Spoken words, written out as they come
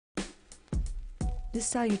This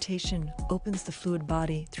salutation opens the fluid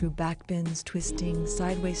body through back bends, twisting,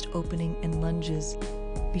 side waist opening, and lunges.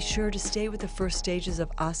 Be sure to stay with the first stages of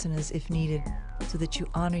asanas if needed, so that you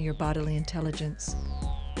honor your bodily intelligence.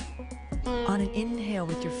 On an inhale,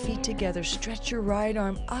 with your feet together, stretch your right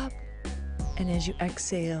arm up, and as you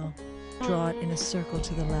exhale, draw it in a circle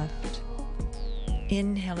to the left.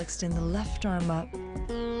 Inhale, extend the left arm up,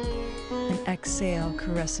 and exhale,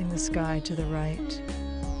 caressing the sky to the right.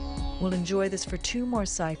 We'll enjoy this for 2 more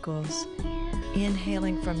cycles.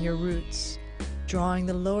 Inhaling from your roots, drawing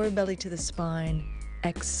the lower belly to the spine.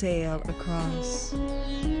 Exhale across.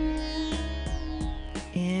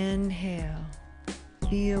 Inhale.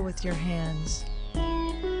 Feel with your hands.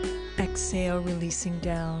 Exhale, releasing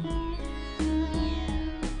down.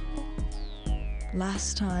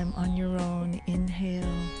 Last time on your own. Inhale.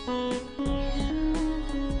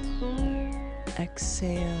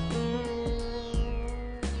 Exhale.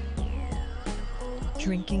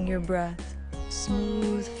 Drinking your breath,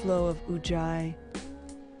 smooth flow of ujjayi.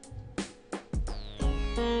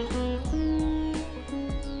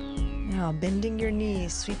 Now bending your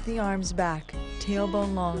knees, sweep the arms back,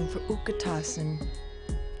 tailbone long for Utkatasana.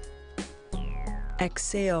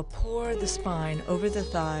 Exhale, pour the spine over the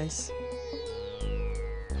thighs.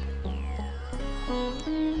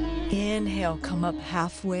 Inhale, come up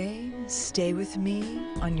halfway, stay with me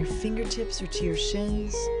on your fingertips or to your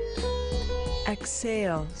shins.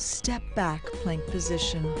 Exhale, step back, plank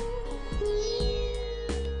position.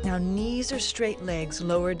 Now knees or straight legs,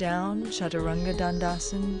 lower down, Chaturanga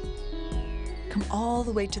Dandasana. Come all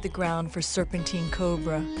the way to the ground for Serpentine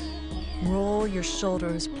Cobra. Roll your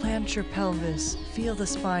shoulders, plant your pelvis, feel the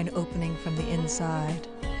spine opening from the inside.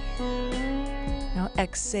 Now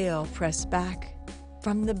exhale, press back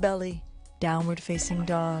from the belly, Downward Facing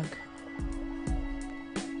Dog.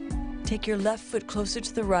 Take your left foot closer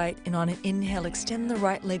to the right, and on an inhale, extend the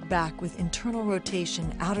right leg back with internal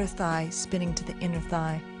rotation, outer thigh spinning to the inner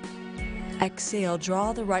thigh. Exhale,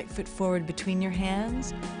 draw the right foot forward between your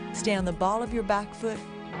hands, stay on the ball of your back foot,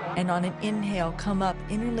 and on an inhale, come up,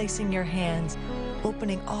 interlacing your hands,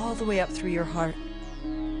 opening all the way up through your heart.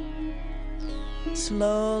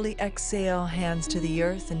 Slowly exhale, hands to the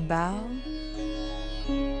earth and bow.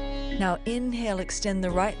 Now inhale, extend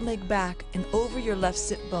the right leg back and over your left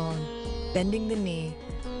sit bone, bending the knee,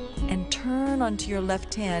 and turn onto your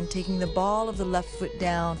left hand, taking the ball of the left foot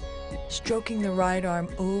down, stroking the right arm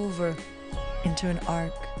over into an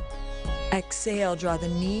arc. Exhale, draw the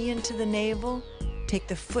knee into the navel, take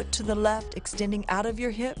the foot to the left, extending out of your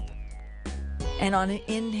hip, and on an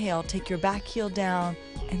inhale, take your back heel down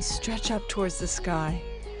and stretch up towards the sky.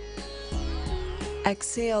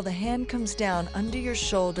 Exhale, the hand comes down under your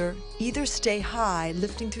shoulder. Either stay high,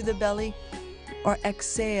 lifting through the belly, or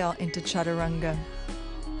exhale into Chaturanga.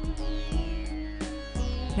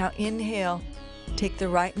 Now inhale, take the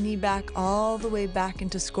right knee back all the way back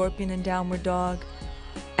into Scorpion and Downward Dog.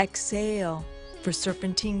 Exhale for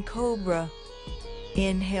Serpentine Cobra.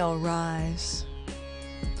 Inhale, rise.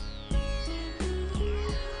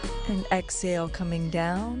 And exhale, coming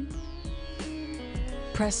down.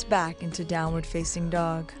 Press back into Downward Facing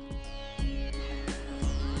Dog.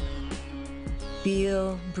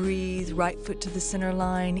 Feel, breathe, right foot to the center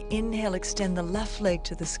line. Inhale, extend the left leg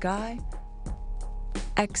to the sky.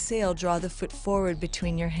 Exhale, draw the foot forward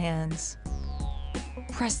between your hands.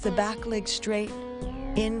 Press the back leg straight.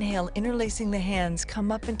 Inhale, interlacing the hands,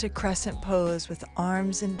 come up into crescent pose with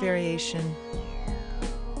arms in variation.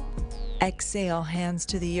 Exhale, hands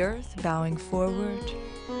to the earth, bowing forward.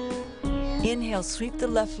 Inhale, sweep the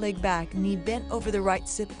left leg back, knee bent over the right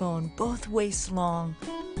sit bone, both waists long.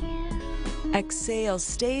 Exhale,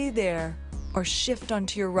 stay there, or shift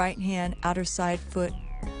onto your right hand, outer side foot,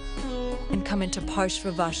 and come into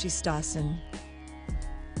Parshvavashisthasana.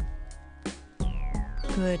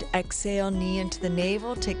 Good. Exhale, knee into the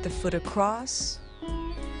navel, take the foot across,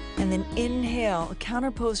 and then inhale, a counter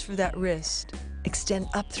pose for that wrist. Extend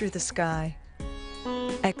up through the sky.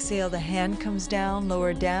 Exhale, the hand comes down,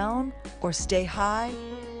 lower down, or stay high,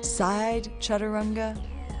 side Chaturanga.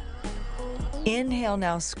 Inhale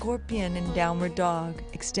now, Scorpion and Downward Dog,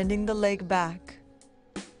 extending the leg back.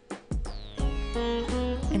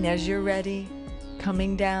 And as you're ready,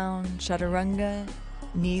 coming down, Chaturanga,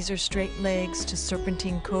 knees or straight legs to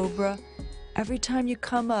Serpentine Cobra. Every time you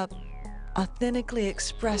come up, authentically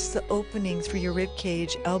express the opening through your rib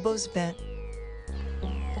cage, elbows bent,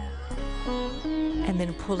 and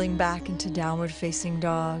then pulling back into Downward Facing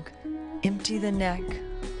Dog. Empty the neck,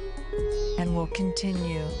 and we'll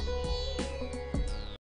continue.